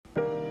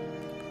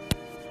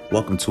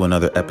Welcome to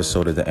another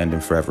episode of the Ending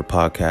Forever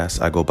podcast.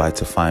 I go by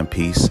To Find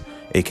Peace,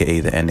 aka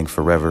The Ending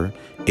Forever,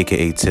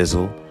 aka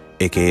Tizzle,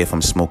 aka if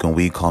I'm smoking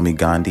weed, call me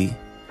Gandhi,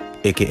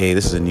 aka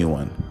this is a new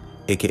one,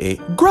 aka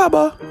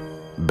Grabba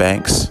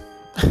Banks,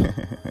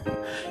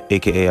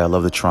 aka I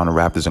love the Toronto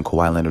Raptors and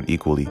Kawhi Leonard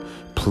equally.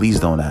 Please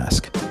don't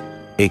ask.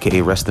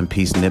 AKA rest in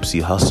peace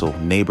Nipsey Hussle,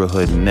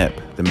 neighborhood Nip.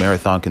 The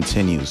marathon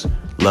continues.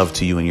 Love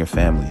to you and your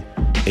family.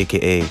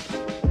 AKA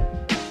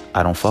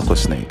I don't fuck with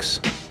snakes.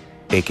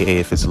 AKA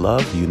if it's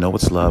love, you know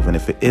it's love. And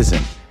if it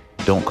isn't,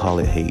 don't call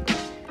it hate.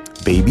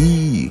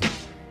 Baby.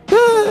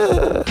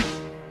 Ah.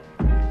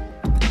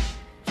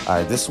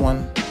 Alright, this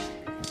one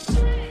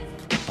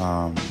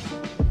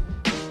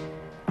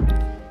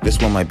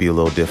might be a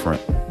little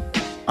different. I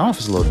don't know if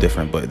it's a little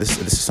different, but this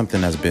is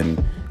something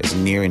it's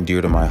near and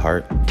dear to my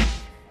heart.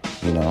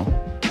 You know,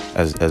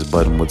 as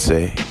Budden would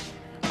say.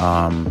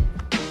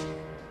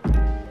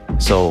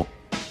 So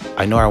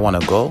I know I want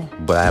to go,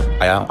 but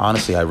I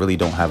honestly, I really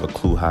don't have a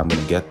clue how I'm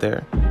going to get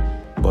there.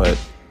 But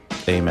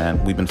hey,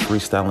 man, we've been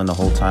freestyling the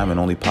whole time and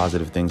only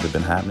positive things have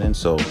been happening.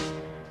 So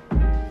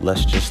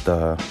let's just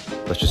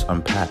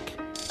unpack.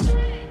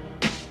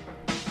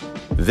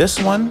 This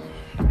one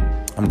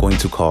I'm going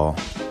to call,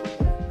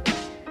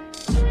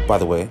 by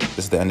the way, this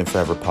is the Ending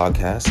Forever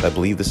podcast. I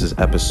believe this is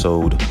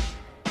episode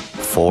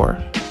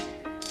 4.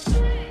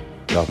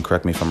 Y'all can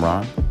correct me if I'm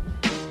wrong.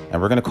 And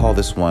we're going to call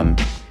this one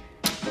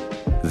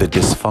The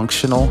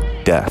Dysfunctional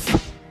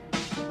Death.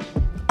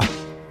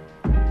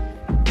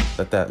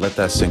 Let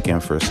that sink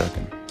in for a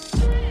second.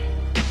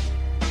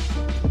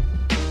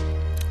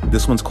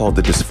 This one's called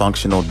The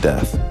Dysfunctional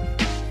Death.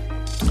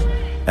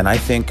 And I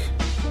think,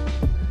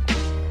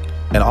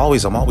 and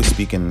I'm always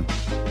speaking,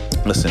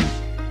 listen,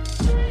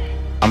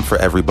 I'm for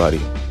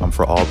everybody. I'm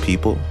for all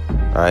people,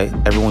 all right?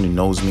 Everyone who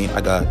knows me,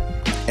 I'm not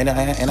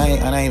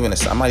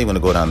even gonna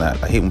go down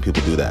that. I hate when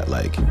people do that.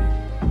 Like,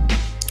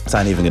 it's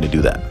not even gonna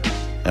do that.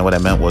 And what I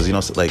meant was,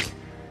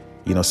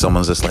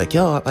 someone's just like,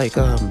 yo, like,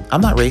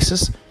 I'm not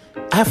racist.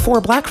 I have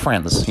 4 black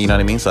friends. You know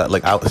what I mean? So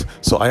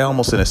I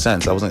almost, in a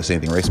sense, I wasn't gonna say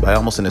anything racist, but I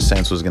almost, in a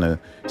sense, was gonna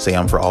say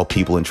I'm for all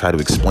people and try to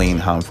explain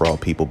how I'm for all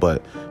people.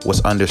 But what's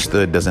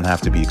understood doesn't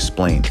have to be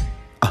explained.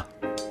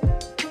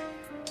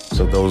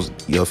 So those,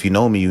 if you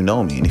know me, you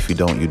know me, and if you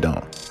don't, you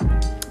don't.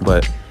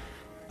 But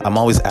I'm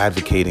always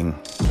advocating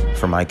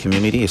for my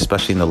community,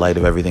 especially in the light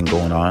of everything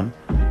going on,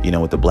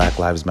 with the Black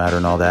Lives Matter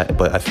and all that.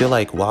 But I feel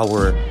like while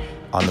we're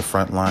on the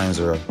front lines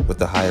or with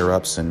the higher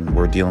ups and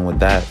we're dealing with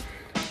that,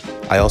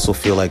 I also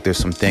feel like there's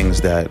some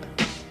things that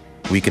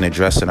we can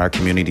address in our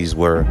communities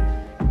where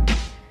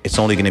it's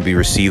only going to be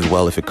received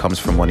well if it comes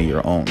from one of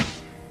your own.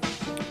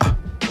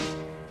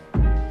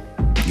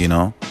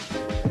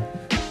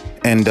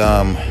 And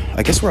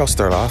I guess where I'll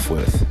start off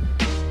with,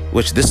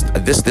 which this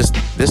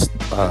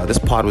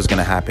pod was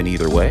gonna happen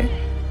either way.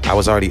 I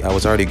was already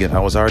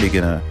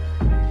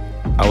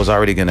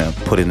gonna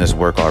put in this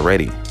work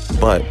already,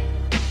 but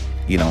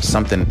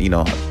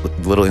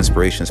little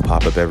inspirations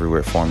pop up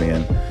everywhere for me.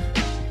 And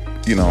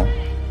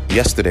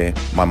yesterday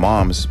my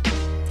mom's,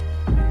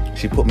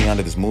 she put me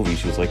onto this movie.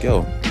 She was like,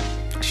 yo,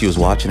 she was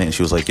watching it and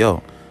she was like,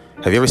 yo,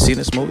 have you ever seen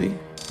this movie?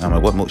 I'm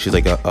like, what movie? She's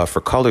like,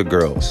 For Colored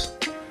Girls.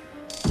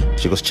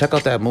 She goes, check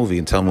out that movie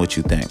and tell me what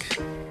you think.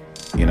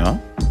 In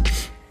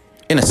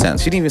a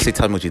sense, she didn't even say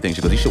tell me what you think.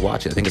 She goes, you should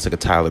watch it. I think it's like a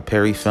Tyler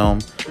Perry film.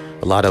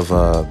 A lot of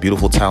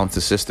beautiful,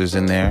 talented sisters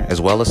in there,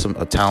 as well as some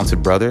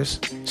talented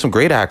brothers. Some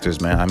great actors,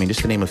 man. I mean,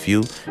 just to name a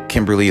few.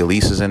 Kimberly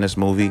Elise is in this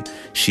movie.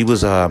 She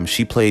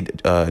played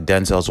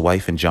Denzel's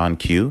wife in John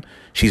Q.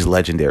 She's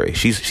legendary.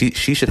 She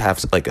should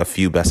have like a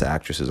few Best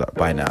Actresses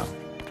by now.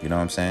 You know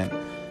what I'm saying?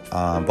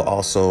 But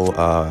also,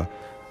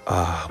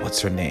 what's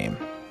her name?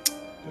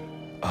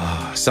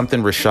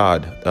 Something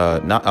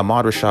Rashad, not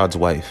Ahmad Rashad's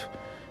wife.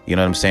 You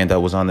know what I'm saying?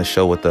 That was on the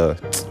show with the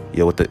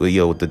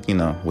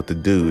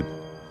dude.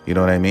 You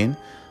know what I mean?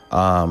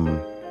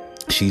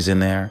 She's in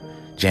there.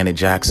 Janet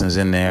Jackson's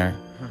in there.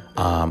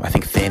 I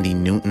think Thandie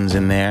Newton's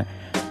in there.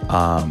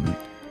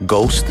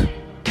 Ghost,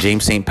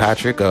 James St.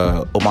 Patrick,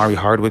 Omari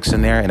Hardwick's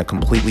in there in a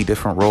completely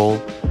different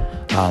role.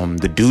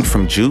 The dude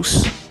from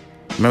Juice.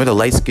 Remember the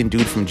light-skinned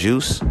dude from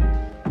Juice? You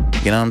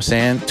know what I'm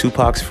saying?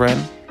 Tupac's friend.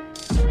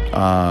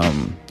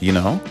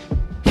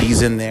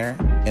 He's in there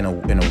in a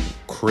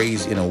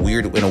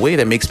way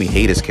that makes me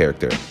hate his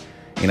character.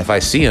 And if I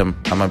see him,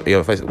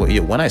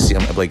 when I see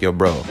him, I'm like, yo,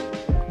 bro,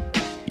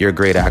 you're a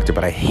great actor,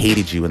 but I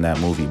hated you in that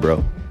movie,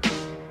 bro.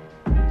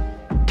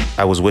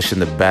 I was wishing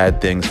the bad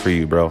things for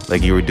you, bro.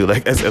 Like you were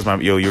doing,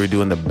 you were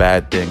doing the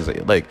bad things.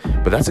 But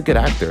that's a good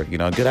actor.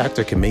 A good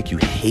actor can make you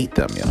hate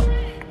them,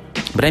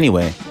 But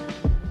anyway,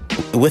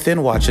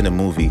 within watching the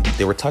movie,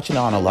 they were touching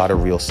on a lot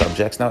of real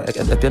subjects. Now, at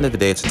the end of the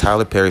day, it's a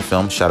Tyler Perry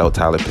film. Shout out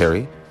Tyler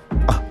Perry.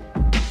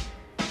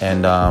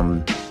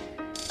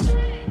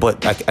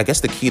 But I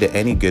guess the key to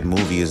any good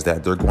movie is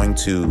that they're going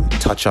to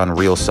touch on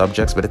real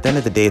subjects. But at the end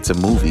of the day, it's a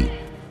movie.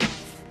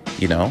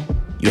 You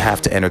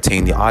have to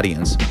entertain the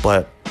audience.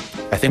 But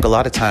I think a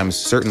lot of times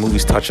certain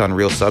movies touch on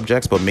real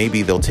subjects, but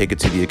maybe they'll take it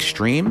to the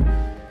extreme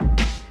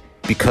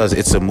because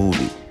it's a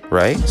movie.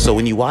 right? So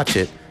when you watch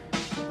it,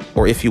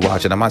 or if you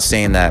watch it, I'm not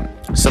saying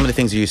that some of the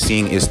things that you're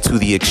seeing is to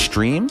the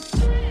extreme,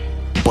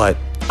 but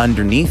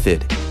underneath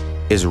it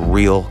is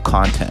real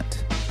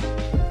content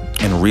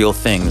and real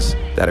things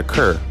that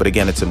occur. But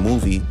again, it's a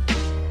movie,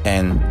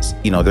 and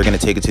you know, they're going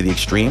to take it to the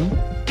extreme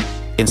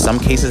in some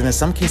cases, and in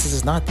some cases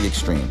it's not the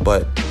extreme.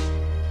 But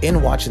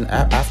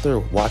after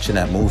watching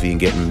that movie and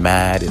getting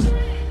mad and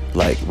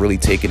like really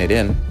taking it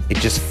in, it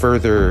just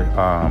further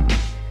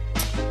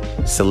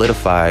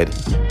solidified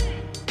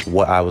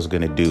what I was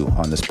going to do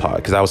on this pod,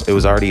 because it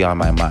was already on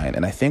my mind.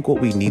 And I think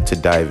what we need to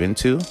dive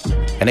into,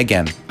 and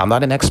again, I'm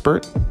not an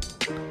expert,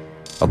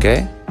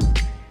 okay?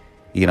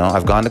 You know,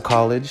 I've gone to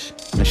college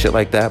and shit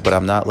like that, but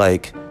I'm not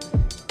like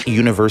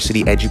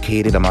university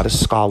educated. I'm not a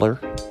scholar.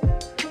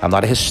 I'm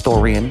not a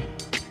historian.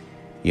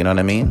 You know what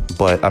I mean?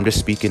 But I'm just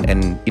speaking,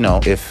 and you know,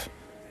 if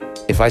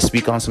I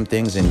speak on some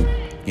things and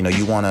you know,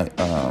 you want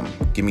to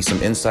give me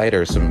some insight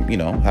or some, you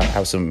know,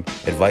 have some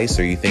advice,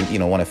 or you think, you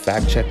know, want to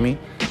fact check me,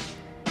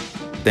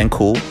 then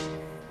cool.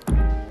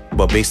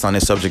 But based on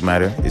this subject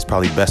matter, it's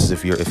probably best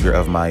if you're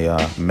of my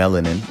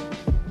melanin,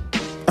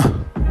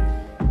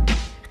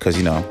 because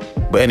you know.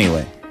 But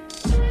anyway,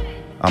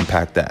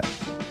 unpack that.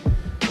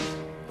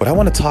 What I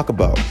want to talk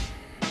about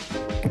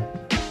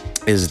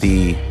is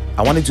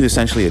I want to do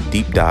essentially a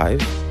deep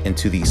dive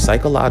into the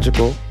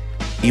psychological,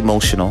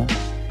 emotional,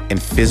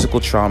 and physical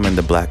trauma in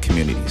the Black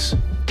communities.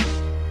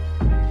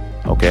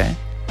 Okay?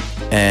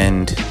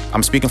 And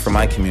I'm speaking for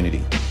my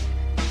community.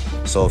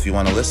 So if you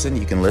want to listen,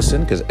 you can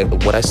listen, because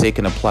what I say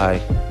can apply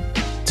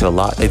to a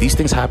lot. These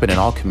things happen in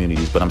all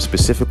communities, but I'm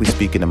specifically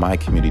speaking to my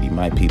community,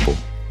 my people.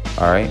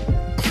 All right?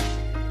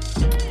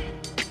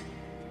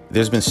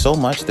 There's been so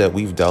much that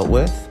we've dealt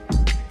with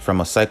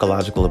from a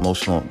psychological,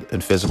 emotional,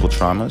 and physical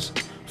traumas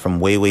from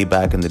way, way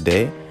back in the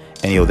day.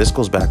 And this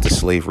goes back to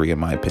slavery, in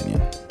my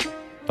opinion.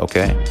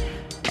 Okay?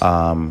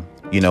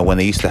 You know, when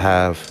they used to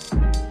have,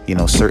 you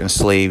know, certain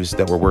slaves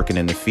that were working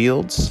in the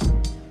fields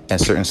and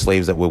certain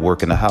slaves that would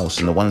work in the house.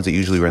 And the ones that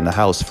usually were in the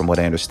house, from what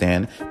I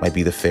understand, might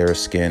be the fairer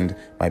skinned,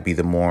 might be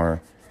the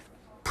more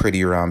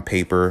prettier on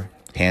paper,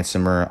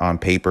 handsomer on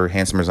paper.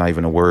 Handsomer is not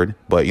even a word,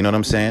 but you know what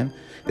I'm saying?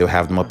 They'll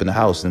have them up in the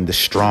house. And the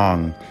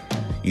strong,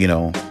 you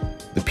know,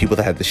 the people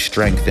that had the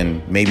strength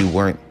and maybe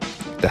weren't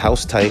the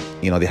house type,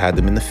 you know, they had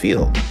them in the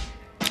field.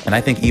 And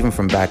I think even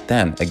from back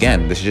then,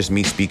 again, this is just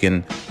me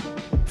speaking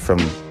from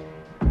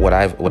what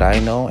I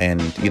know,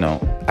 and you know,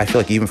 I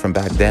feel like even from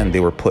back then they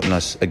were putting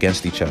us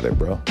against each other,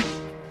 bro.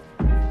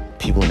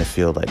 People in the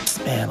field, like,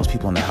 man, those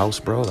people in the house,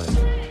 bro, like,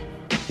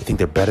 they think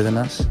they're better than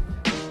us.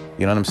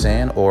 You know what I'm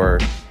saying? Or,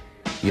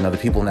 you know, the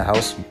people in the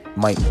house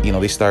might, you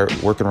know, they start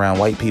working around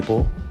white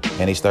people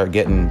and they start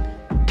getting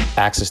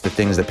access to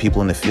things that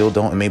people in the field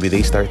don't, and maybe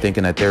they start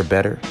thinking that they're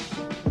better.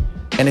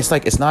 And it's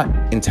like, it's not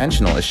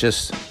intentional. It's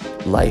just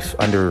life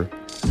under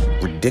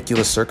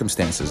ridiculous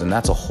circumstances, and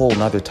that's a whole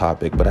nother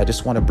topic. But I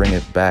just want to bring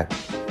it back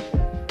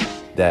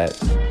that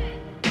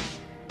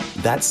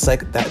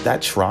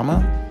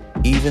trauma,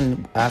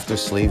 even after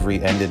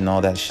slavery ended and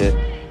all that shit,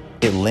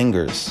 it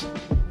lingers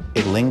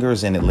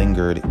and it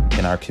lingered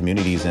in our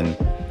communities. And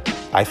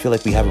I feel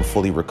like we haven't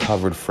fully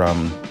recovered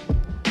from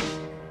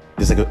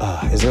there's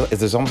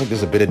almost like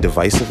there's a bit of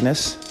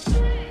divisiveness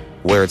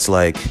where it's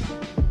like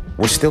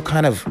we're still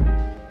kind of,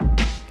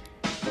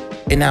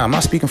 and now I'm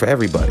not speaking for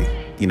everybody,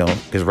 you know,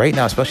 because right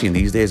now, especially in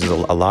these days, there's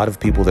a lot of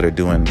people that are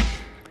doing,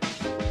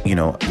 you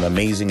know,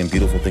 amazing and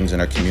beautiful things in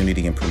our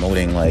community and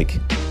promoting, like,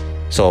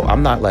 so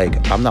I'm not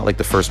like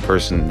the first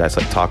person that's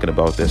like talking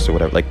about this or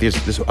whatever. Like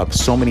there's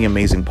so many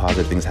amazing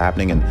positive things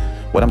happening. And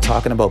what I'm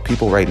talking about,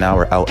 people right now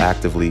are out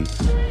actively,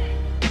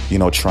 you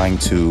know, trying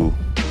to,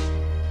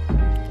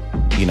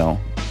 you know,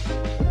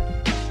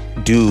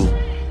 do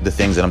the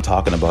things that I'm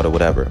talking about or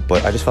whatever.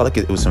 But I just felt like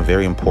it was some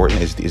very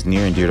important, it's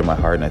near and dear to my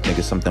heart. And I think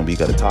it's something we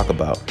got to talk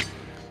about,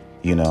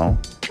 you know,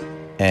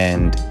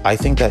 and I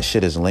think that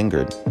shit has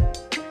lingered,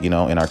 you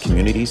know, in our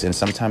communities. And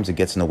sometimes it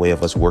gets in the way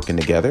of us working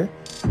together,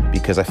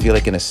 because I feel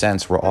like in a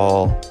sense,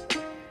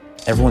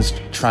 everyone's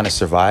trying to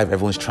survive.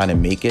 Everyone's trying to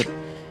make it.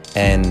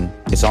 And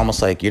it's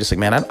almost like, you're just like,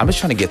 man, I'm just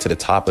trying to get to the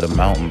top of the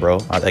mountain, bro.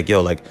 Like,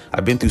 yo, like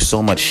I've been through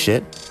so much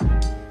shit.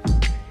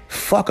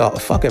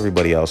 Fuck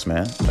everybody else,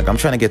 man. Like, I'm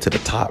trying to get to the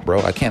top,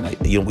 bro. I can't,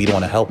 we don't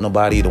want to help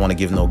nobody. You don't want to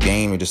give no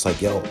game. You're just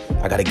like, yo,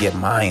 I got to get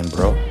mine,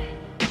 bro.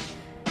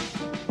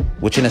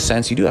 Which in a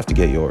sense, you do have to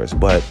get yours.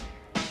 But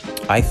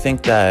I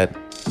think that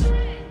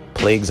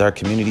plagues our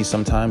community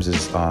sometimes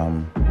is,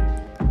 I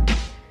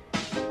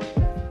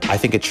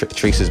think it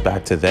traces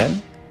back to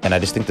then. And I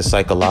just think the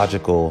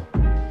psychological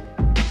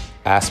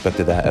aspect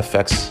of that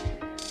affects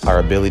our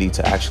ability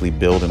to actually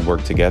build and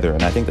work together.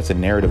 And I think that's a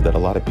narrative that a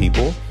lot of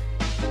people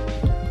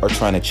are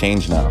trying to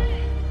change now,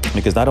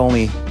 because not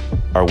only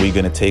are we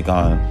going to take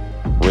on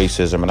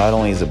racism, and not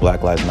only is it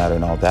Black Lives Matter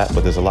and all that,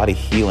 but there's a lot of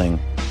healing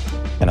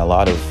and a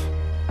lot of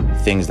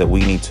things that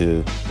we need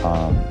to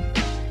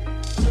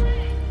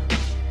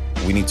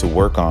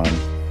work on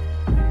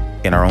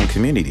in our own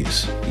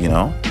communities, you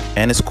know.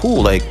 And it's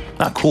cool, like,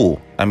 not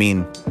cool, I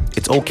mean,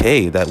 it's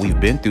okay that we've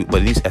been through,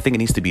 but I think it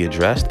needs to be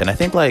addressed. And I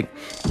think like,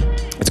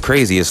 it's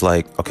crazy. It's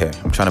like, okay,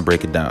 I'm trying to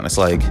break it down. It's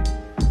like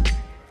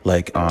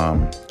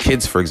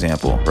kids, for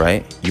example,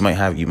 right? You might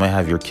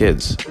have your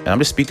kids, and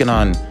I'm speaking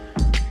for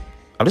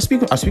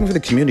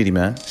the community,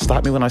 man.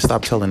 Stop me when I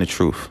stop telling the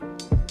truth.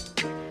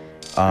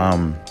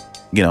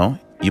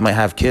 You might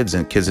have kids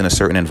in a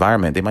certain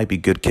environment. They might be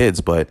good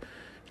kids,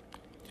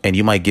 and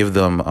you might give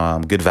them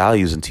good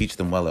values and teach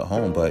them well at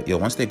home. But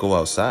once they go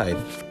outside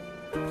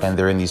and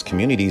they're in these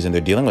communities and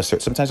they're dealing with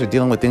sometimes they're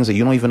dealing with things that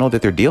you don't even know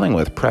that they're dealing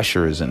with,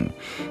 pressures and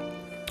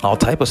all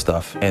type of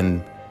stuff,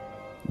 and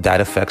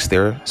that affects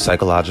their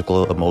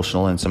psychological,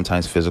 emotional, and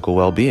sometimes physical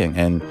well-being.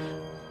 And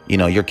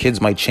your kids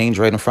might change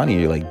right in front of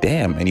you. You're like,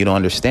 damn, and you don't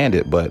understand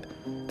it. But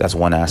that's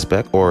one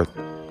aspect. Or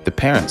the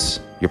parents,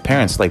 your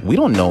parents, like, we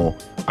don't know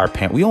our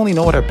parents. We only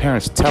know what our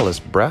parents tell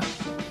us, bruh.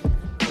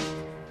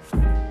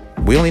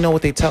 We only know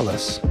what they tell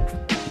us,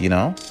 and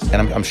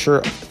I'm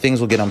sure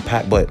things will get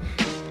unpacked, but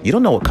you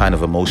don't know what kind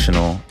of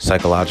emotional,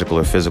 psychological,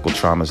 or physical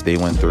traumas they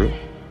went through.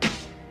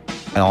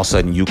 And all of a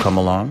sudden you come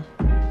along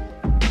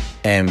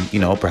and,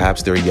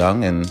 perhaps they're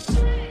young and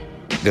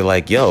they're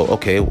like, yo,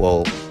 okay,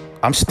 well,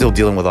 I'm still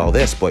dealing with all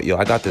this, but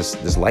I got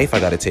this life I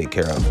got to take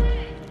care of.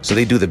 So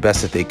they do the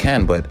best that they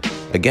can. But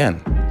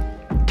again,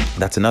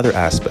 that's another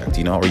aspect,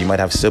 or you might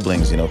have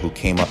siblings, who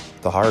came up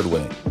the hard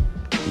way,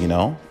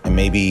 and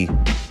maybe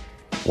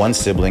one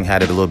sibling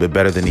had it a little bit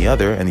better than the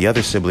other, and the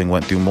other sibling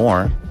went through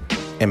more.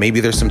 And maybe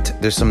there's some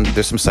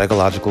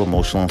psychological,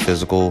 emotional, and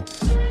physical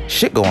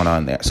shit going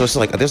on there. So it's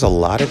like there's a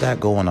lot of that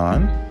going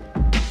on.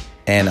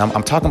 And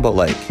I'm talking about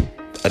like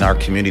in our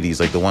communities,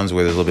 like the ones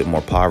where there's a little bit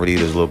more poverty,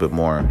 there's a little bit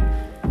more,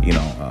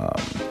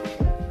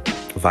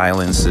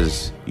 violence,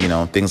 is,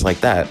 things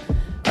like that.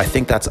 I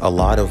think that's a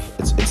lot of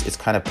it's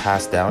kind of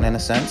passed down in a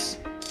sense.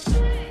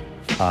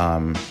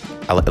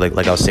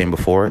 Like I was saying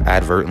before,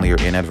 advertently or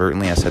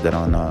inadvertently. I said that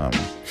on I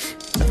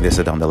think I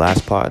said that on the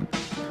last pod.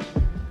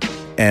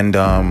 And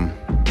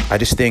I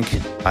just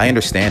think I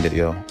understand it,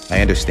 I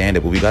understand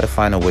it, but we got to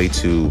find a way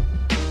to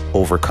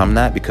overcome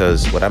that,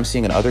 because what I'm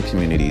seeing in other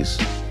communities,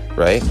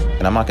 right?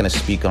 And I'm not going to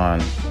speak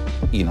on,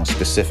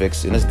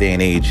 specifics in this day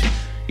and age.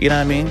 You know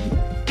what I mean?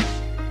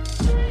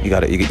 You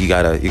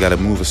gotta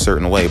move a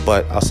certain way.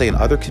 But I'll say in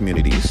other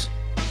communities,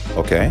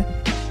 okay,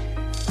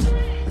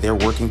 they're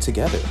working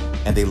together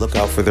and they look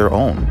out for their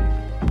own.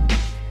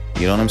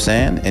 You know what I'm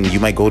saying? And you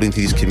might go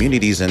into these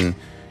communities and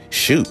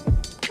shoot.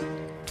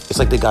 It's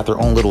like they got their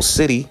own little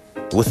city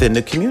within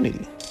the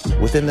community,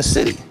 within the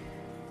city,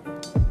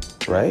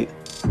 right?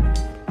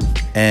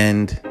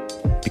 And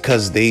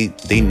because they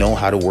know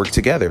how to work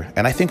together.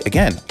 And I think,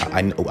 again,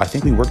 I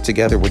think we work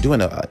together. We're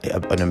doing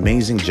an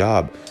amazing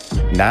job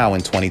now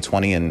in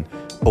 2020. And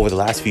over the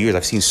last few years,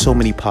 I've seen so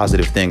many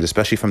positive things,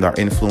 especially from our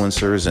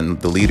influencers and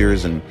the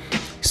leaders and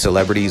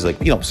celebrities, like,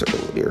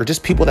 or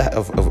just people that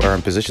are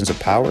in positions of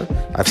power.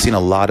 I've seen a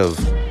lot of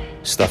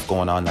stuff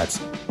going on that's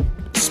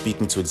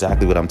speaking to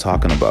exactly what I'm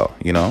talking about,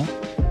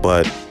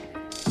 but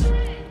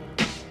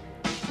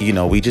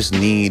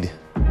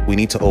we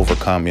need to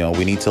overcome,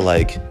 we need to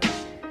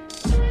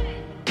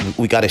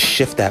we got to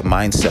shift that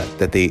mindset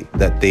that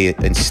they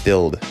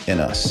instilled in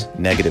us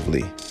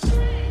negatively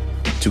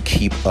to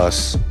keep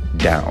us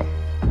down.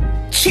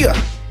 Cheer.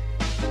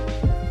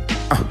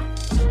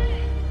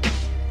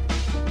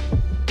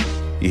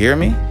 You hear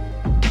me?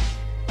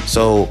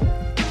 So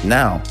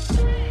now,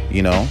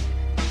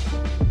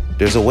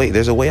 there's a way.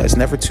 It's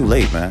never too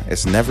late, man.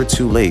 It's never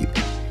too late.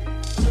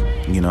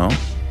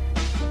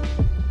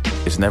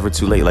 It's never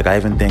too late. Like, I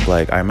even think,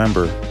 I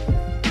remember,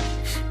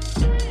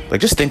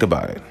 just think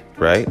about it,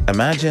 right?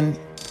 Imagine,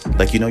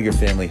 your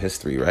family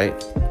history, right?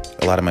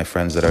 A lot of my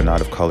friends that are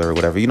not of color or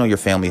whatever, your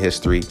family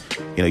history,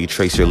 you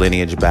trace your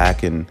lineage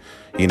back, and,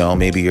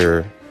 maybe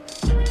you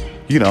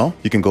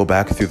can go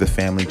back through the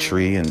family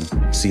tree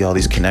and see all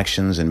these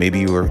connections, and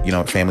maybe you were,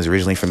 family's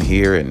originally from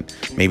here, and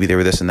maybe they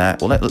were this and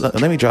that. Well,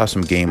 let me drop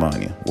some game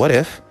on you. What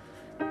if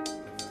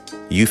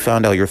you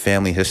found out your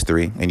family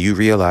history and you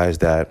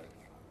realized that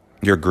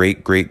your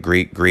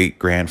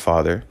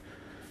great-great-great-great-grandfather,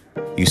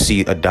 you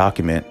see a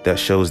document that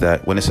shows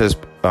that when it says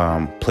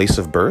place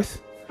of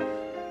birth,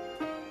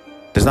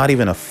 there's not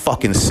even a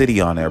fucking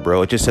city on there,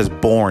 bro. It just says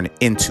born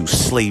into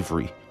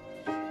slavery.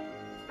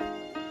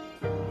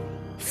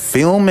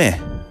 Feel me?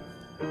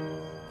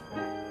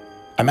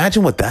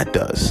 Imagine what that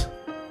does.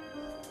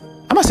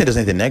 I'm not saying there's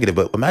anything negative,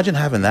 but imagine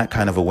having that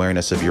kind of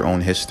awareness of your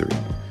own history.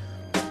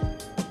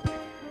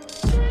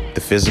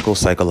 The physical,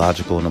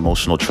 psychological, and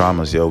emotional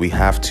traumas, we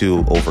have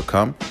to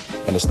overcome.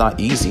 And it's not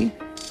easy,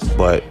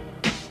 but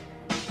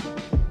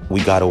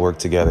we got to work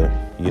together,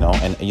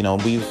 and,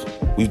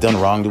 we've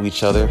done wrong to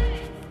each other.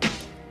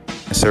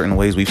 In certain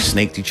ways, we've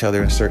snaked each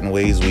other. In certain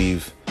ways,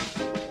 we've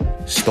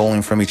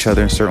stolen from each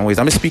other. In certain ways,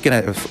 I'm just speaking,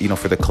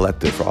 for the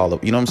collective, for all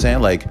of, what I'm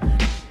saying? Like,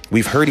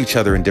 we've hurt each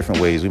other in different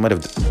ways. We might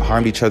have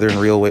harmed each other in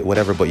real way,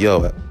 whatever. But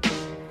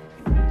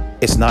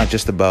it's not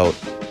just about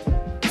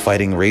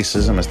fighting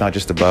racism. It's not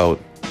just about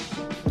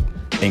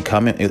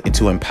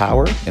to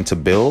empower and to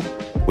build.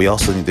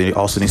 There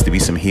also needs to be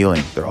some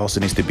healing. There also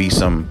needs to be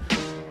some,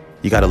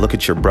 you got to look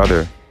at your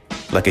brother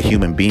like a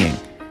human being.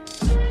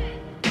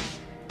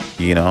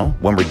 You know,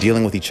 when we're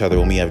dealing with each other,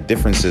 when we have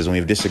differences, when we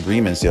have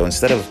disagreements,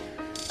 instead of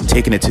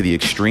taking it to the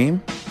extreme,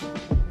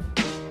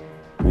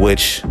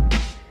 which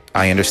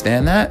I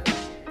understand that,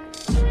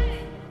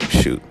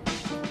 shoot,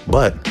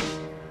 but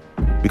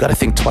we got to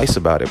think twice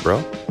about it,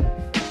 bro.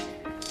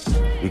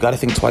 We got to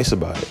think twice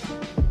about it.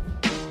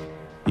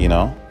 You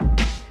know,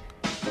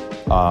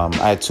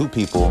 I had two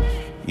people,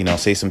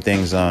 say some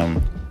things.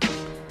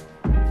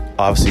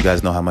 Obviously, you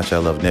guys know how much I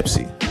love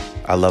Nipsey.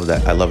 I love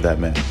that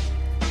man.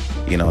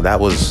 That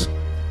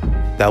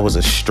was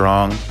a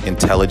strong,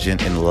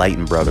 intelligent,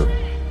 enlightened brother.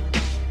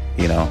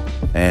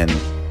 And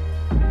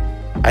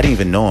I didn't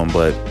even know him,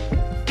 but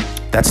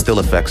that still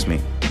affects me.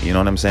 You know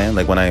what I'm saying?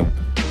 Like when I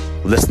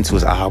listen to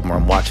his album or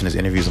I'm watching his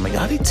interviews, I'm like,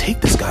 how did they take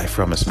this guy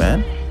from us,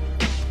 man?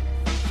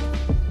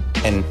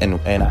 And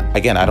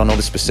again, I don't know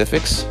the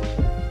specifics,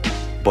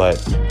 but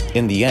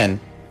in the end,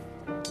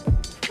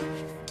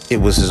 it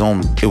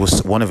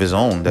was one of his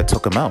own that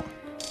took him out.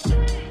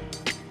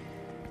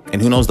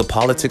 And who knows the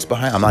politics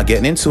behind it? I'm not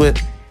getting into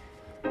it.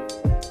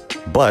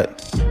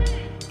 But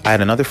I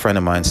had another friend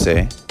of mine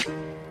say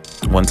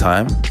one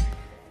time,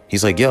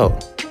 he's like, yo,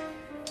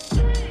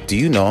 do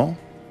you know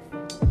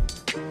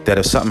that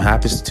if something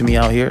happens to me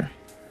out here,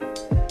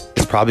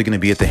 it's probably going to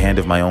be at the hand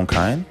of my own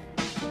kind?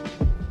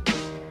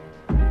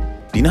 Do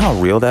you know how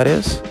real that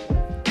is?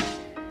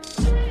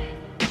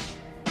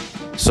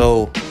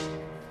 So,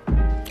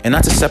 and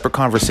that's a separate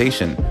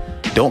conversation.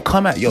 Don't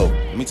come at,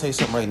 let me tell you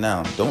something right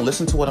now. Don't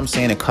listen to what I'm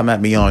saying and come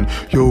at me on,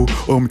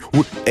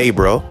 hey,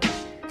 bro.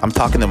 I'm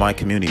talking to my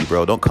community,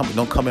 bro. Don't come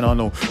in on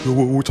no,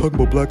 we're talking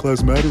about Black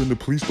Lives Matter and the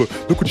police, but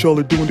look what y'all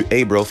are doing.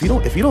 Hey, bro, if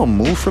you don't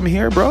move from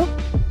here, bro.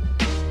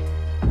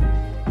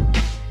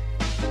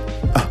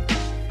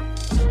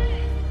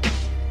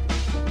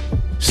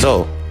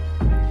 So,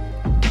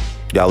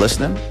 y'all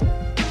listening?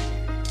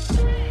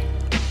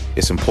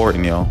 It's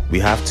important, we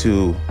have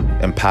to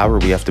empower,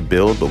 we have to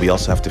build, but we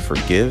also have to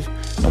forgive,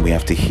 and we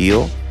have to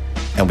heal,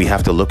 and we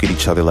have to look at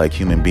each other like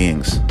human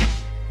beings,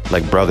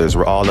 like brothers.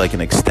 We're all like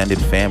an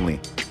extended family.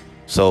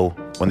 So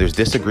when there's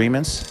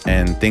disagreements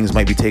and things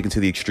might be taken to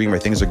the extreme or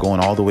things are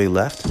going all the way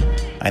left,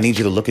 I need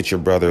you to look at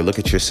your brother, look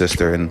at your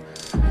sister, and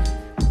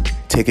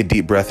take a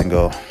deep breath and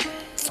go,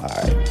 all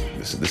right,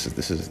 this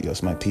is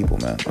it's my people,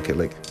 man. Okay,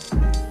 like,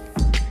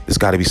 there's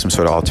got to be some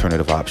sort of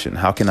alternative option.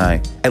 How can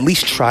I at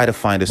least try to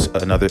find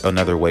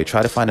another way?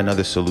 Try to find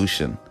another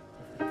solution.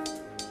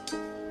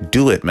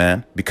 Do it,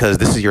 man, because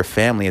this is your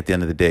family at the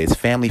end of the day. It's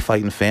family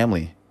fighting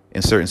family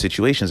in certain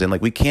situations, and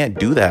like we can't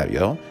do that,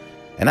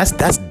 And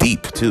that's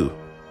deep too.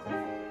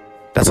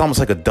 That's almost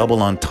like a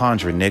double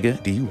entendre,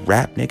 nigga. Do you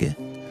rap, nigga?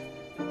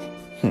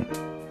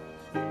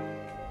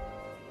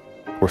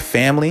 We're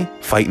family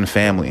fighting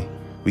family.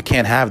 We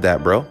can't have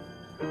that, bro.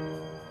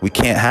 We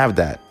can't have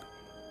that.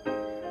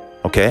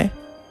 Okay?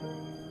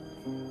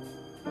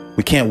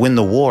 We can't win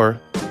the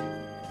war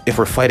if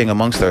we're fighting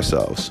amongst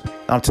ourselves.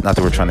 Not that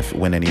we're trying to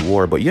win any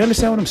war, but you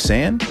understand what I'm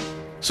saying?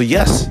 So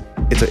yes,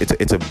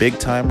 it's a big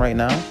time right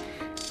now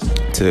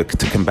to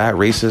combat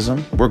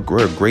racism.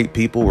 We're a great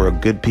people. We're a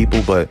good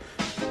people, but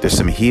there's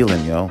some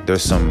healing,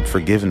 There's some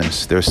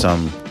forgiveness.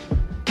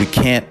 We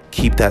can't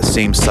keep that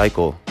same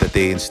cycle that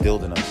they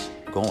instilled in us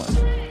going.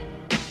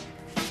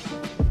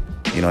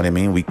 You know what I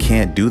mean? We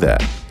can't do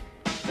that.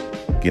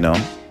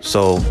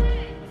 So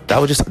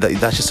that's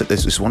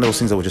just one of those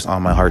things that was just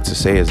on my heart to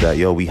say is that,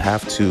 we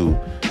have to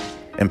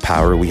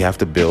empower, we have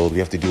to build, we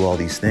have to do all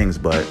these things,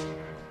 but,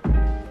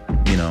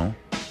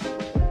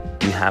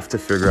 we have to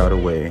figure out a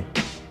way,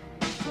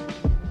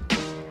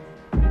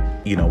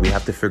 we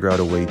have to figure out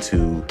a way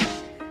to,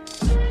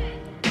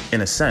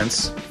 in a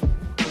sense,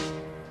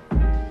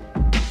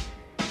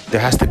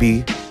 there has to be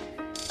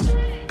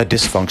a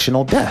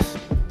dysfunctional death.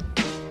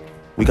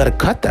 We got to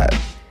cut that.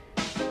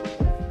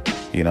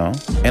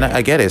 And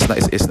I get it. It's not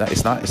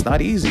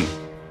easy.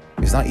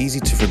 It's not easy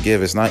to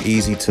forgive. It's not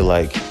easy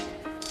to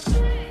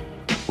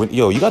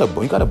you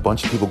got a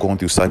bunch of people going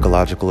through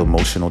psychological,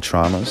 emotional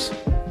traumas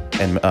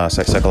and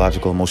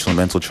psychological, emotional,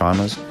 mental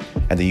traumas,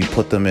 and then you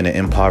put them in an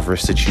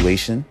impoverished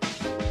situation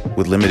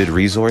with limited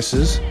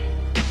resources.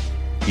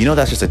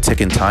 That's just a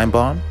ticking time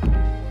bomb.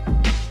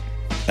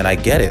 And I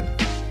get it,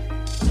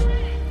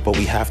 but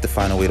we have to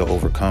find a way to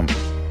overcome.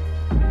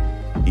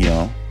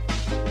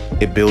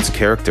 It builds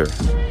character.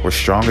 We're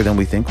stronger than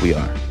we think we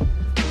are.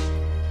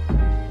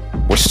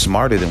 We're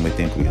smarter than we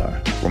think we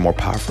are. We're more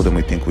powerful than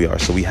we think we are.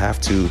 So we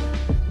have to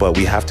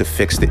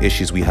fix the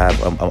issues we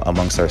have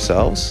amongst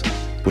ourselves,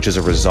 which is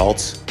a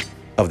result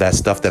of that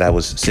stuff that I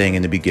was saying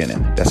in the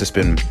beginning. That's just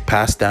been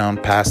passed down.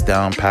 You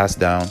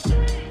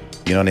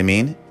know what I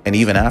mean? And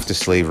even after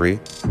slavery,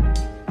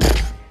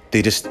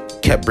 they just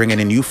kept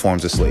bringing in new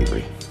forms of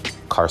slavery,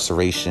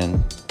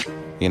 incarceration.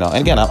 And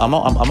again, I'm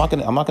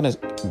not gonna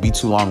be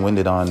too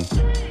long-winded on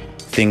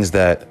things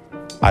that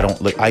I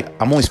don't like.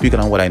 I'm only speaking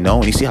on what I know,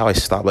 and you see how I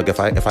stop. Like if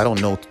I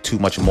don't know too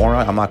much more,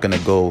 I'm not gonna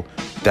go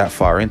that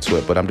far into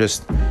it. But I'm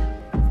just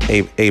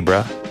Hey,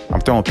 bruh,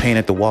 I'm throwing paint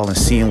at the wall and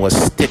seeing what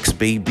sticks,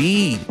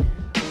 baby.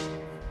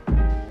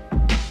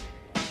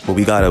 But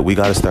we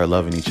gotta start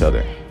loving each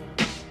other,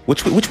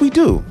 which we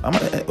do.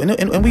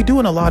 And we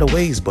do in a lot of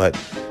ways. But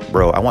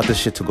bro, I want this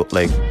shit to go,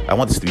 like, I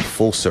want this to be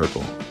full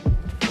circle.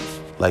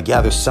 Like,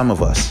 yeah, there's some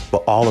of us,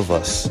 but all of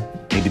us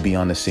need to be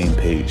on the same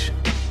page.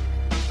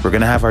 We're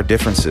gonna have our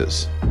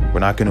differences. We're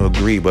not gonna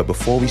agree, but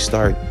before we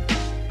start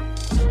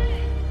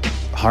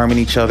harming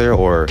each other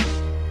or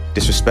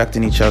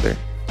disrespecting each other,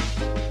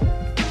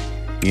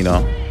 you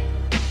know,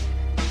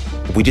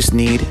 we just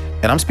need,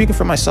 and I'm speaking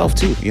for myself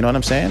too, you know what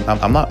I'm saying?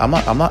 I'm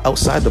not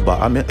outside the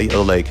box. I'm in, you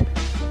know, like,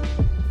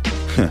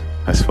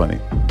 that's funny.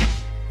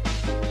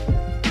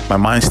 My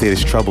mind state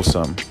is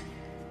troublesome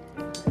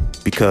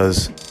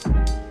because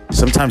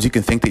sometimes you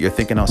can think that you're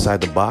thinking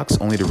outside the box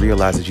only to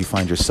realize that you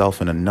find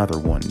yourself in another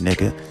one,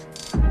 nigga.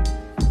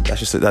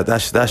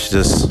 That's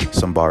just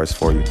some bars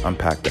for you.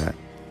 Unpack that.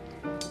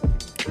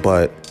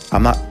 But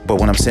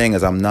what I'm saying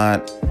is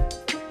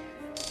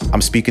I'm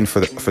speaking for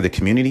the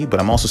community, but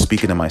I'm also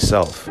speaking to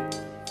myself.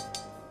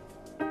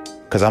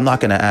 Because I'm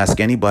not going to ask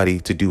anybody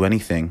to do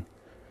anything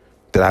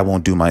that I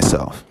won't do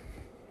myself.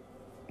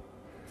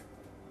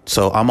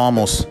 So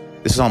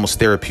this is almost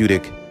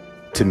therapeutic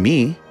to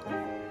me,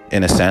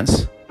 in a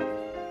sense.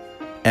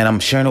 And I'm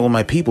sharing it with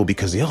my people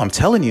because, I'm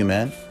telling you,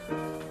 man.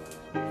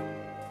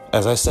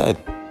 As I said,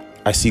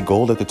 I see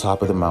gold at the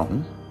top of the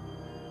mountain.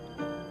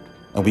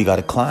 And we got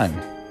to climb.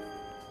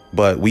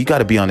 But we got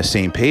to be on the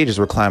same page as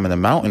we're climbing the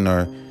mountain,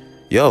 or,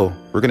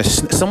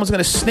 someone's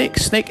going to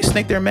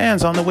snake their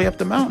mans on the way up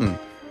the mountain.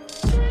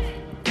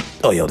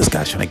 Oh, this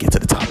guy's trying to get to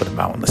the top of the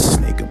mountain. Let's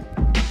snake him.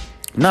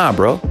 Nah,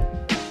 bro.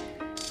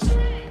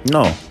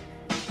 No.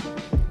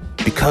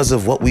 Because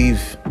of what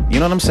we've, you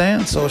know what I'm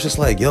saying? So it's just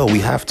like, we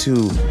have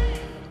to,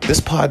 this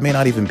pod may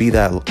not even be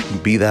that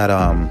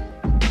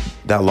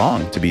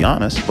long, to be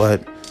honest,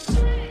 but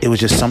it was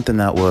just something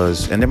that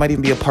was, and there might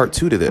even be a part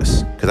 2 to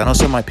this, because I know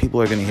some of my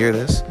people are going to hear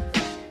this,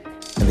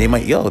 and they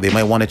might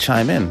want to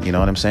chime in, you know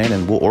what I'm saying?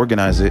 And we'll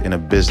organize it in a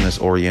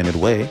business-oriented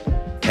way,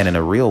 and in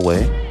a real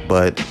way,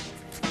 but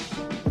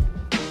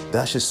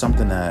that's just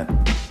something that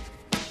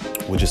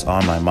was just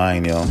on my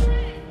mind, yo.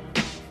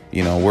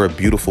 You know, we're a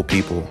beautiful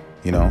people,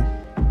 you know?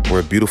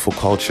 We're a beautiful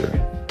culture,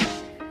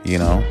 you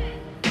know?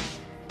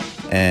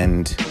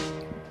 And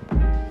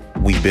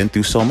we've been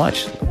through so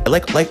much,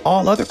 like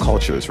all other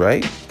cultures,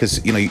 right?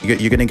 Because, you're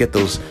going to get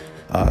those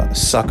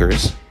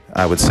suckers,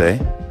 I would say,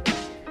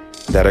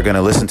 that are going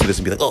to listen to this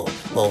and be like, oh,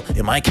 well,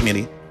 in my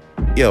community,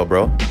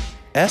 bro,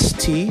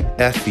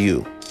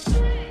 STFU.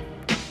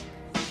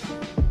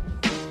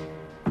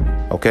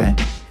 Okay?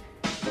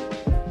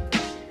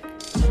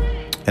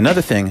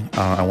 Another thing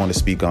I want to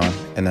speak on,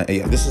 and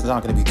this is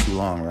not going to be too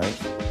long, right?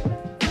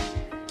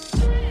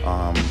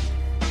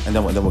 And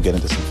then we'll get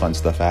into some fun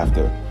stuff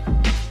after.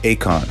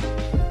 Akon,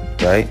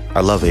 right? I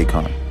love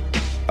Akon.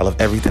 I love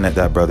everything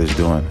that brother's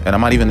doing. And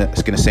I'm not even going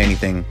to say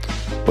anything,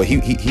 but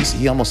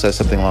he almost says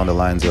something along the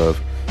lines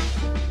of,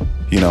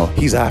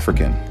 he's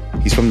African.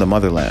 He's from the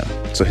motherland.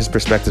 So his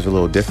perspective is a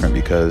little different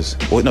because,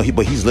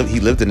 he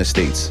lived in the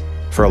States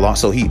for a long,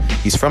 so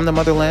he's from the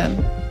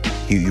motherland.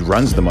 He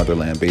runs the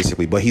motherland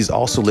basically, but he's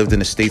also lived in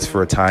the States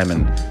for a time,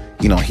 and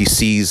he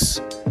sees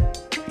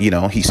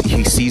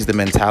he sees the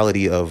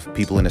mentality of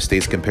people in the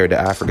States compared to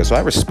Africa. So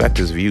I respect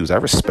his views. I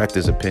respect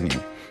his opinion.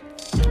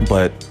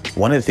 But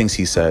one of the things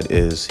he said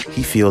is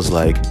he feels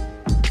like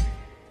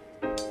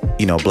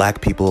black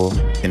people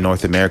in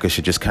North America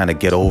should just kind of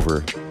get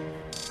over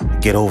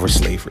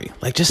slavery.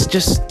 Like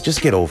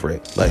just get over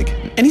it. Like,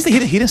 and he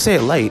didn't say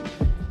it light.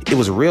 It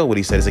was real what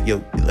he said. It's like,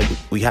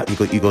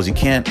 he goes, you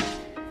can't.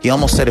 He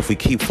almost said, if we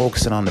keep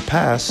focusing on the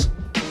past,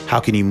 how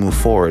can you move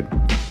forward?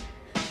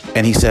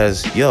 And he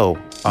says, he's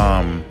like,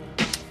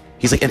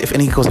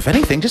 and he goes, if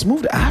anything, just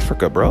move to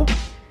Africa, bro.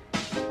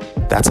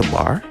 That's a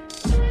bar.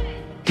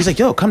 He's like,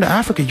 come to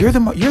Africa. You're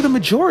the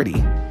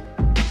majority.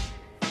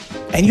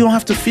 And you don't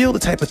have to feel the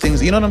type of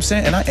things, you know what I'm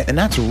saying? And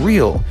that's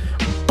real.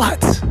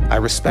 But I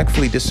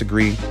respectfully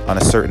disagree on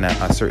a certain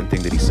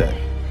thing that he said.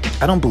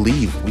 I don't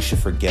believe we should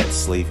forget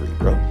slavery,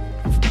 bro.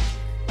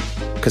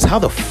 Because how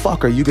the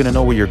fuck are you going to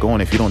know where you're going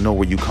if you don't know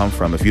where you come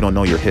from, if you don't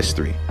know your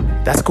history?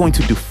 That's going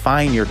to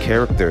define your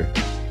character.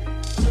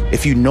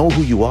 If you know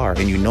who you are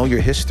and you know your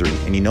history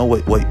and you know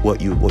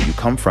what you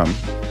come from,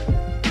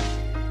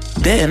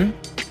 then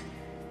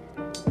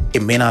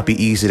it may not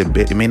be easy to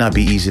bear,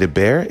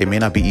 it may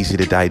not be easy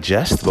to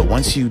digest, but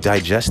once you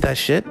digest that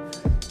shit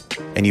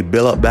and you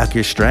build up back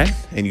your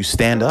strength and you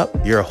stand up,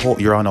 you're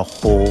on a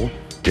whole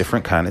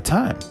different kind of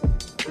time.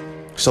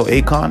 So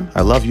Akon,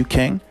 I love you,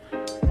 King.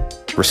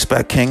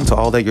 Respect, King, to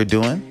all that you're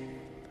doing.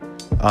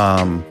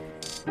 For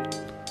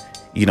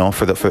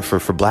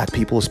black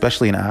people,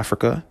 especially in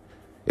Africa,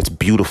 it's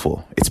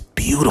beautiful. It's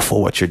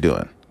beautiful what you're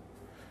doing.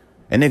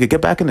 And nigga, get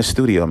back in the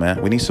studio,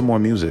 man. We need some more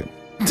music.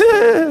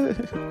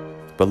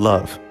 But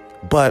love.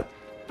 But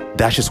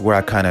that's just where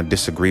I kind of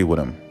disagree with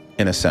him,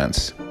 in a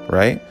sense,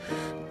 right?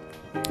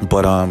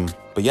 But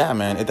yeah,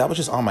 man, that was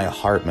just on my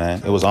heart,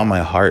 man. It was on my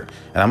heart.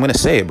 And I'm gonna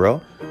say it,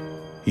 bro.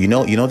 You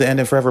know the End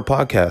It Forever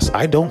podcast.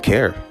 I don't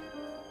care.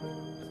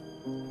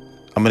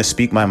 I'm going to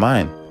speak my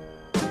mind,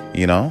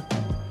 you know?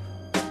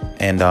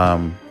 And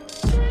I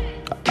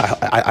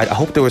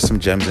hope there were some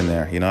gems in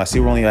there. You know, I see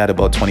we're only at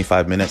about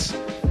 25 minutes.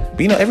 But,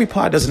 you know, every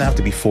pod doesn't have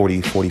to be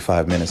 40,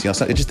 45 minutes. You know,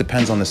 so it just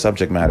depends on the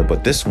subject matter.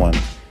 But this one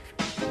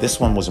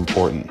was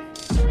important,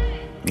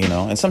 you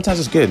know? And sometimes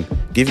it's good.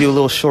 Give you a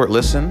little short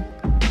listen.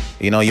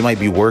 You know, you might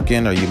be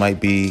working or you might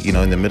be, you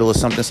know, in the middle of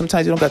something.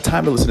 Sometimes you don't got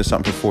time to listen to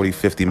something for 40,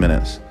 50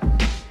 minutes,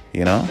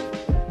 you know?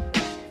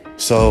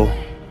 So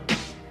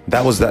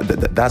that's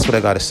what I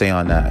got to say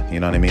on that. You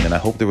know what I mean? And I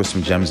hope there was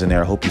some gems in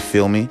there. I hope you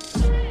feel me.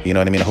 You know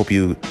what I mean? I hope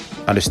you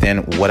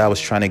understand what I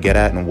was trying to get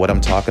at and what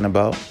I'm talking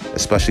about,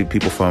 especially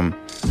people from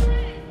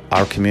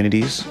our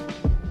communities.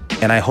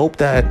 And I hope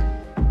that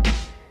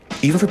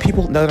even for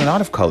people that are not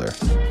of color,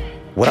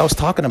 what I was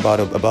talking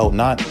about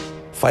not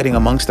fighting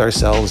amongst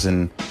ourselves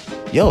and,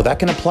 that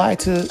can apply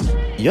to,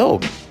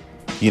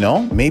 you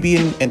know, maybe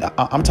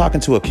I'm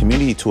talking to a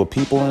community, to a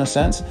people in a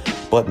sense,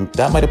 but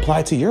that might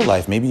apply to your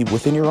life, maybe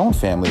within your own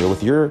family or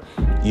with your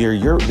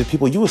the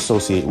people you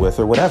associate with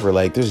or whatever.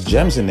 Like, there's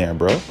gems in there,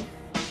 bro.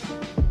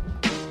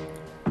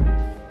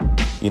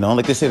 You know,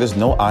 like they say, there's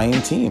no I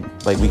in team.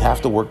 Like, we have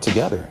to work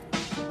together.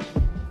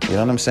 You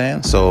know what I'm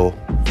saying? So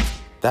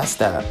that's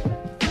that.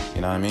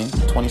 You know what I mean?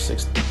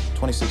 26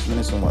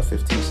 minutes and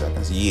 15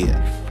 seconds? Yeah,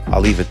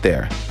 I'll leave it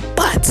there.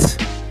 But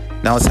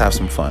now let's have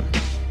some fun.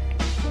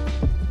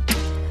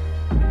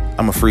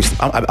 I'm a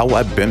freestyle.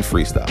 I've been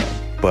freestyling,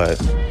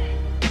 but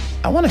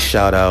I want to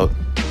shout out.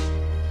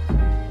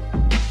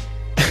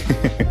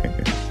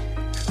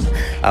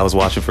 I was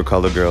watching for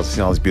Color Girls,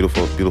 seeing all these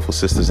beautiful, beautiful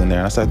sisters in there,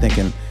 and I started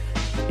thinking,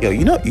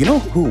 you know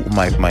who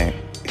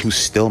who's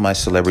still my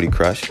celebrity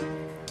crush?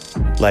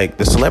 Like,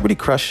 the celebrity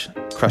crush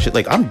it.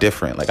 Like, I'm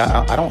different. Like,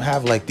 I don't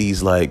have like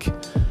these, like,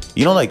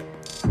 you know, like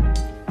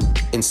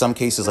in some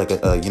cases, like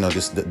you know,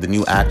 just the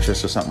new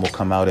actress or something will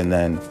come out, and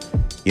then,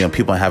 you know,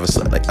 people have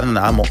like, I don't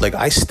know.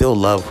 I still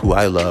love who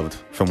I loved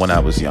from when I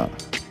was young.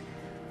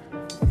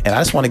 And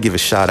I just want to give a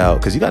shout out,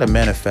 because you got to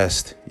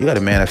manifest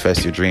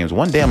your dreams.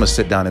 One day I'm gonna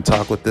sit down and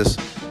talk with this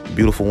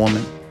beautiful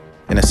woman,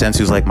 in a sense,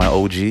 who's like my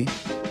OG,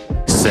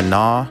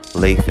 Sanaa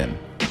Lathan.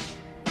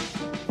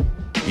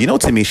 You know,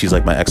 to me, she's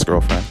like my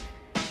ex-girlfriend.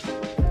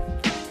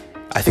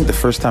 I think the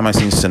first time I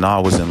seen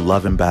Sanaa was in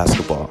Love and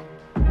Basketball.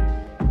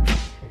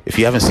 If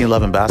you haven't seen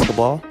Love and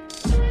Basketball,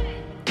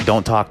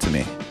 don't talk to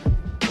me.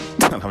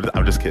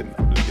 I'm just kidding.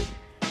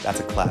 That's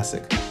a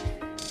classic.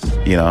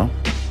 You know?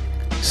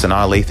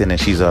 Sanaa Lathan, and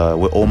she's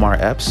with Omar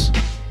Epps,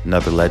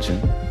 another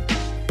legend.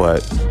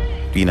 But,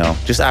 you know,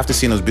 just after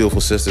seeing those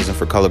beautiful sisters and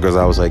for Color Girls,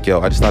 I was like,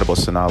 I just thought about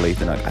Sanaa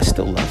Lathan. Like, I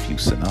still love you,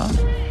 Sanaa.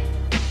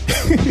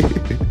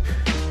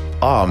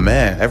 Oh,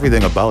 man.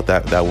 Everything about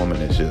that woman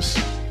is just...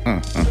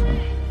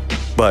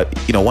 But,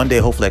 you know, one day,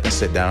 hopefully I can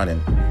sit down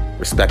and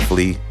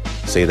respectfully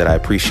say that I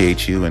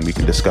appreciate you, and we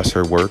can discuss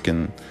her work,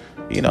 and,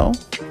 you know,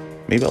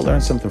 maybe I'll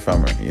learn something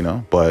from her, you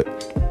know. But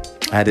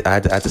I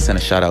had to send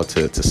a shout out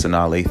to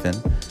Sanaa Lathan.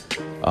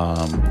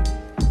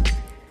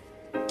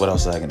 What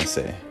else was I gonna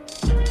say?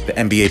 The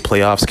NBA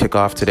playoffs kick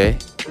off today.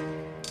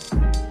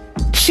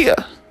 Cheer.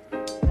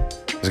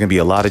 There's gonna be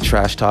a lot of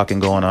trash talking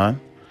going on.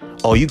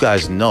 Oh, you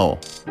guys know.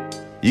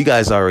 You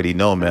guys already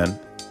know, man.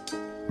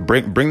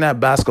 Bring that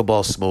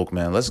basketball smoke,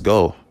 man. Let's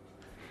go.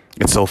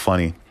 It's so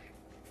funny.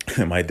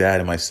 My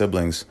dad and my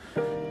siblings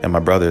and my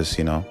brothers,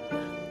 you know.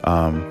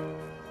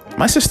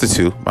 My sister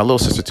too, my little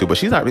sister too, but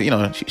she's not, you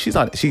know,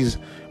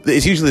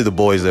 it's usually the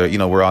boys that, you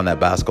know, we're on that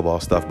basketball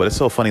stuff, but it's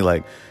so funny,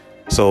 like,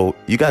 so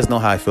you guys know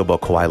how I feel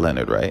about Kawhi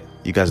Leonard, right?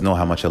 You guys know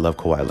how much I love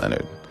Kawhi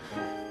Leonard.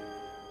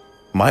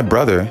 My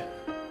brother,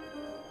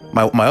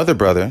 my other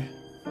brother,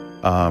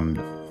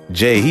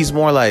 Jay, he's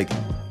more like,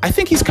 I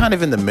think he's kind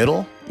of in the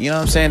middle, you know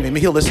what I'm saying? Maybe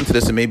he'll listen to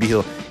this and maybe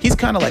he's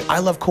kind of like, I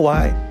love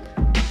Kawhi.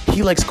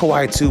 He likes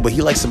Kawhi too, but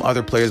he likes some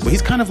other players, but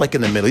he's kind of like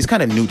in the middle. He's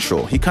kind of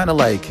neutral. He kind of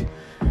like,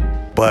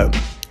 but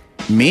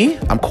me,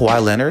 I'm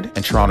Kawhi Leonard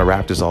and Toronto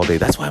Raptors all day.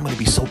 That's why I'm going to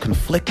be so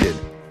conflicted.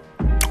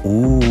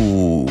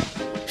 Ooh,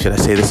 should I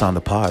say this on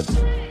the pod?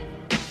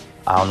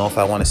 I don't know if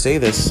I want to say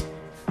this,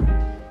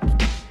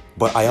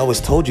 but I always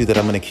told you that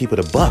I'm going to keep it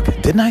a buck.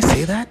 Didn't I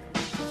say that?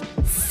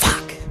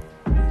 Fuck.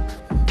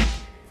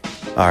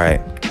 All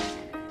right.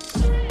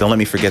 Don't let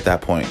me forget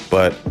that point.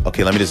 But,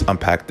 okay, let me just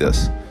unpack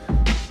this.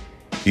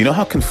 You know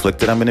how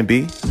conflicted I'm going to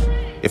be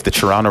if the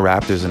Toronto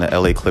Raptors and the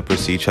LA Clippers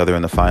see each other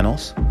in the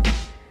finals?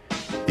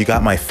 You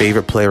got my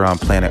favorite player on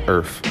planet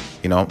Earth.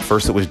 You know,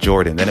 first it was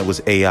Jordan, then it was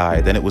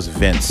AI, then it was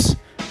Vince,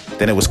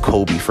 then it was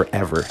Kobe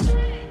forever.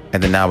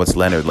 And then now it's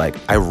Leonard. Like,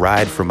 I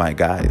ride for my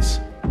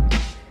guys.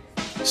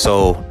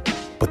 So,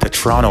 but the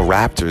Toronto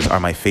Raptors are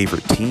my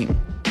favorite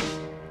team.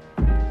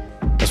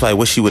 That's why I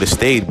wish he would have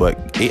stayed.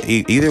 But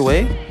either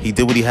way, he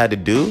did what he had to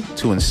do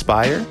to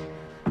inspire.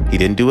 He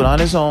didn't do it on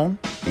his own.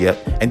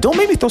 Yep. And don't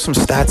make me throw some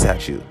stats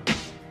at you.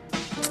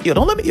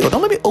 Don't let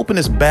me open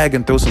this bag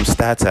and throw some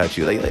stats at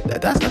you. Like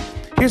that's not.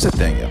 Here's the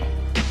thing,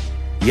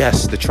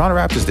 Yes, the Toronto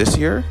Raptors this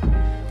year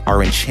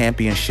are in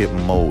championship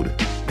mode.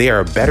 They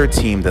are a better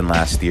team than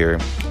last year,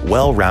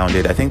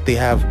 well-rounded. I think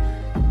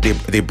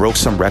they broke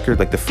some record,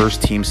 like the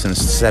first team since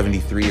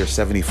 73 or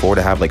 74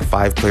 to have like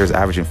 5 players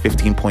averaging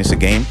 15 points a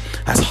game.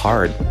 That's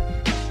hard.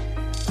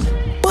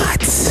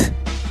 But,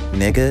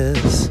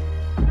 niggas,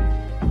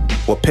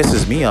 what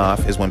pisses me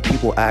off is when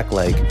people act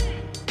like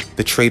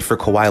the trade for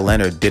Kawhi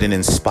Leonard didn't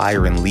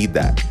inspire and lead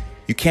that.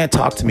 You can't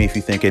talk to me if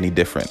you think any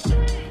different.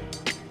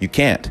 You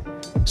can't.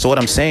 So what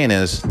I'm saying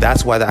is,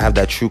 that's why I have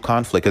that true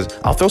conflict, because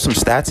I'll throw some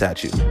stats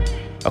at you.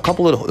 A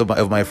couple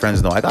of my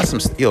friends know I got some.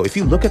 If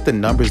you look at the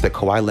numbers that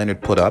Kawhi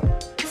Leonard put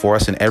up for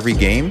us in every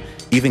game,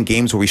 even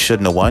games where we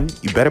shouldn't have won,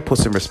 you better put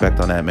some respect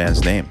on that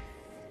man's name.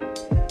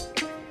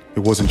 It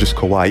wasn't just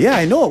Kawhi. Yeah,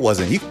 I know it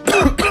wasn't.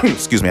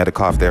 Excuse me, I had a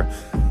cough there.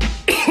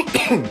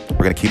 We're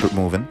going to keep it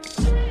moving.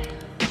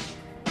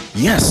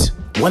 Yes,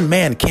 one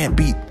man can't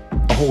beat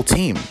a whole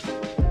team.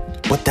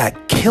 But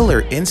that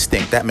killer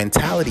instinct, that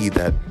mentality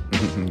that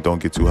don't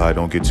get too high,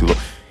 don't get too low.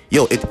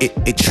 Yo,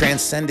 it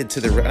transcended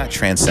to the, not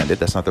transcended,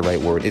 that's not the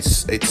right word.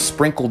 It's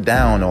sprinkled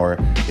down, or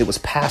it was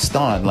passed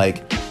on.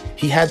 Like,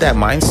 he had that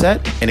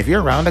mindset. And if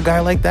you're around a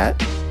guy like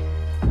that,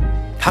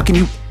 how can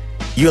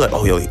you're like,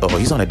 oh,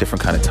 he's on a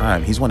different kind of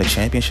time. He's won a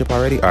championship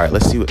already. All right,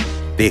 let's see what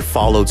they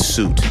followed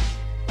suit,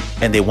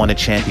 and they won a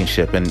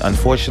championship. And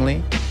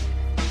unfortunately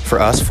for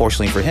us,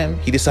 fortunately for him,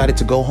 he decided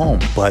to go home,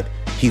 but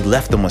he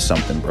left them with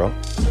something, bro.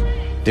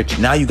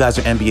 Now you guys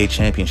are NBA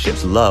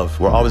championships. Love.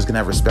 We're always going to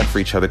have respect for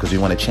each other because we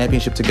won a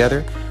championship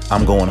together.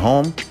 I'm going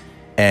home,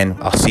 and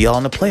I'll see y'all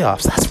in the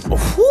playoffs. That's...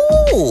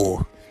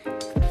 Whoo!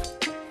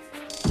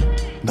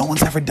 No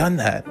one's ever done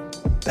that.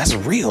 That's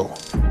real.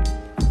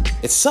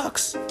 It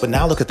sucks. But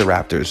now look at the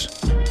Raptors.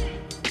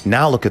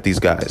 Now look at these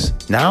guys.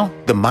 Now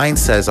the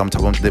mindset,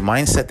 the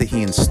mindset that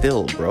he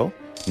instilled, bro.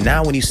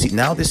 Now when you see...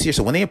 Now this year,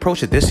 so when they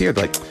approach it this year,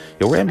 they're like,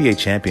 yo, we're NBA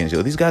champions.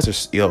 Yo, these guys are...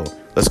 Yo,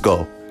 let's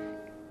go.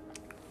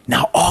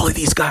 Now all of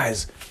these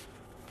guys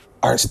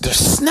they're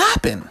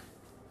snapping.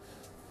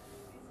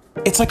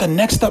 It's like a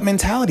next up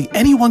mentality.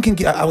 Anyone can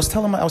get. I was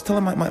telling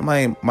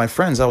my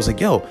friends, I was like,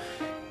 yo,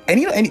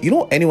 you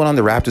know anyone on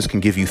the Raptors can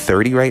give you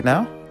 30 right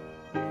now?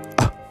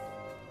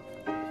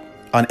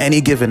 On any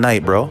given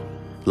night, bro.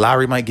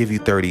 Lowry might give you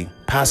 30.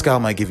 Pascal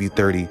might give you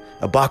 30.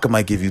 Ibaka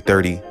might give you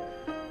 30.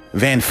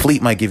 Van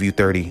Fleet might give you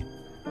 30.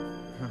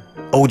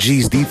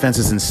 OG's defense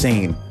is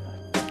insane.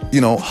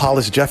 You know,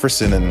 Hollis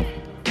Jefferson and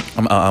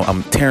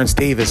I'm Terrence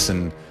Davis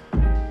and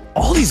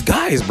all these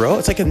guys, bro.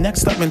 It's like a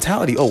next up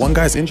mentality. Oh, one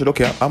guy's injured.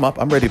 Okay, I'm up.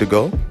 I'm ready to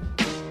go.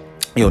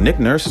 Yo, Nick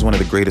Nurse is one of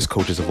the greatest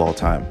coaches of all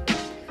time.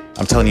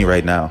 I'm telling you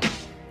right now.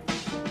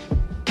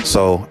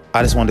 So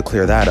I just wanted to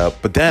clear that up.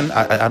 But then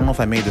I don't know if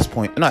I made this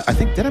point. No, I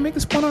think, did I make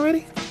this point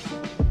already?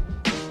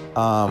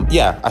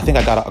 Yeah, I think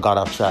I got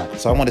off track.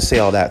 So I want to say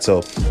all that.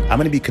 So I'm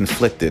going to be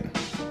conflicted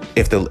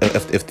if the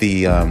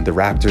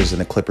Raptors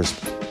and the Clippers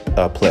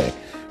play,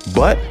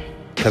 but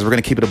because we're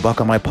going to keep it a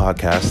buck on my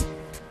podcast,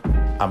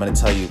 I'm going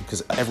to tell you,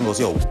 because everyone goes,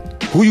 yo,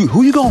 who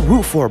you going to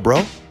root for,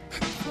 bro?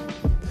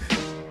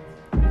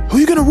 Who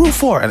you going to root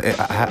for? And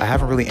I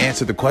haven't really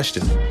answered the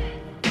question.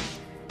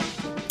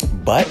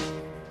 But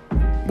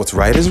what's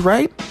right is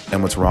right,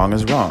 and what's wrong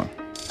is wrong.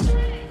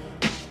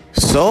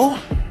 So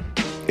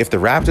if the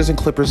Raptors and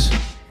Clippers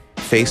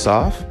face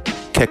off,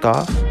 kick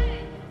off,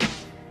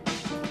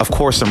 of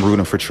course I'm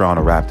rooting for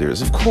Toronto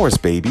Raptors. Of course,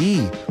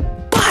 baby.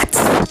 But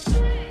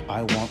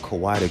I want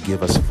Kawhi to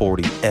give us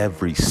 40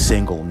 every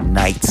single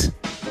night.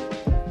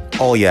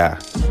 Oh, yeah.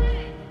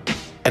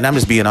 And I'm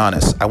just being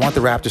honest. I want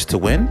the Raptors to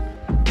win,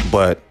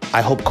 but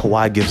I hope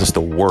Kawhi gives us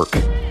the work.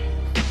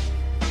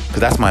 Because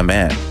that's my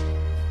man.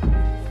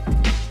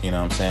 You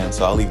know what I'm saying?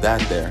 So I'll leave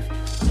that there.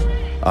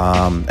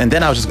 And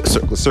then I was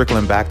just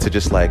circling back to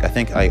just like, I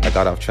think I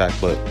got off track,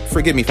 but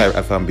forgive me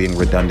if I'm being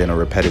redundant or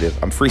repetitive.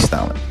 I'm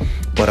freestyling.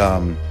 But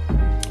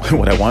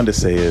what I wanted to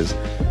say is,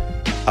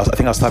 I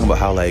think I was talking about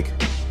how like,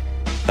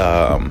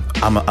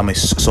 I'm a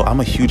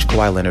huge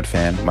Kawhi Leonard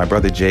fan. My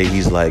brother Jay,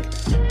 he's like,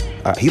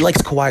 he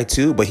likes Kawhi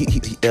too, but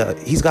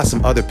he's got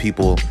some other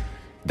people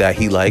that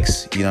he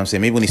likes. You know what I'm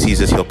saying? Maybe when he sees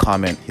this, he'll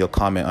comment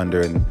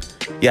under. And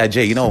yeah,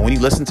 Jay, you know, when you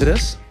listen to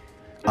this,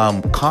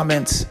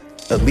 comments.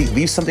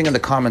 Leave something in the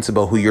comments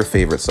about who your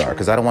favorites are,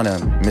 because I don't want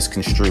to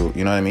misconstrue,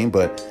 you know what I mean?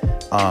 But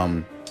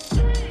my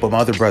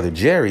other brother,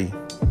 Jerry,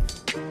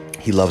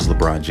 he loves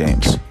LeBron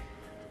James.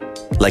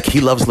 Like, he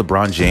loves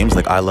LeBron James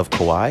like I love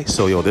Kawhi.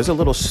 So, yo, there's a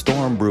little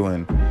storm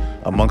brewing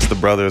amongst the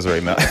brothers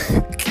right now.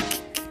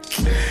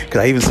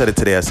 Because I even said it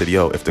today. I said,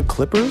 yo, if the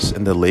Clippers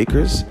and the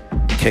Lakers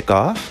kick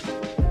off,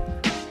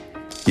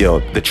 yo,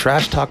 the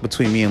trash talk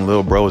between me and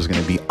Lil Bro is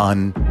going to be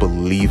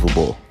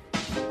unbelievable.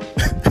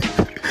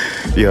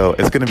 Yo,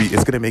 it's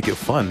gonna make it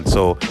fun.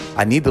 So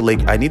I need the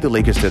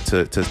Lakers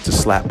to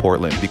slap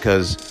Portland,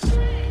 because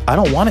I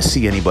don't want to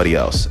see anybody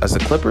else. As the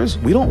Clippers,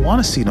 we don't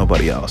want to see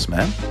nobody else,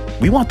 man.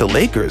 We want the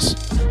Lakers.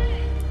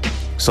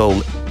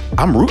 So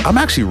I'm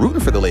actually rooting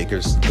for the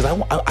Lakers, because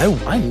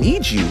I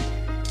need you.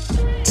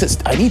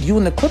 I need you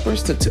and the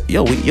Clippers to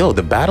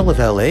the Battle of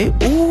LA.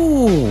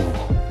 Ooh,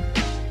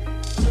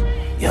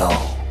 yo,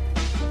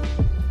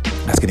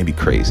 that's gonna be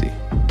crazy.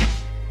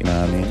 You know what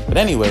know what I mean? But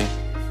anyway,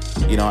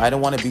 I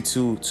don't want to be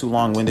too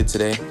long-winded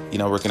today.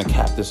 We're going to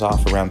cap this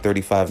off around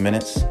 35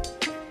 minutes.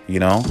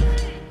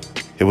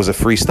 It was a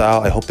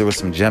freestyle. I hope there was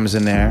some gems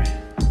in there.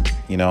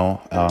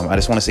 I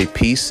just want to say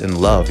peace and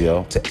love,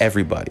 to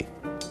everybody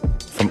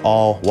from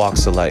all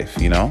walks of life,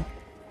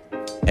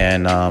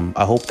 And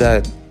I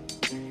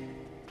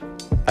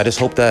just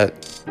hope that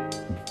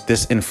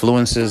this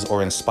influences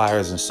or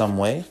inspires in some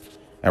way,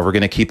 and we're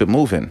going to keep it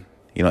moving.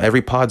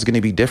 Every pod's going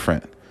to be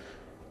different,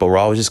 but we're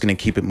always just going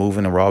to keep it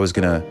moving, and we're always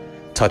going to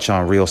touch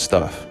on real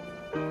stuff.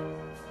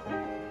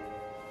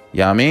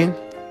 Yeah, I mean?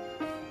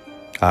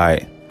 All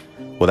right.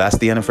 Well, that's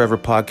the End of Forever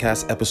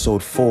podcast,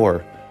 episode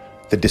 4,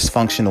 The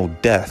Dysfunctional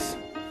Death.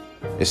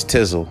 It's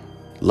Tizzle.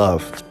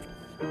 Love.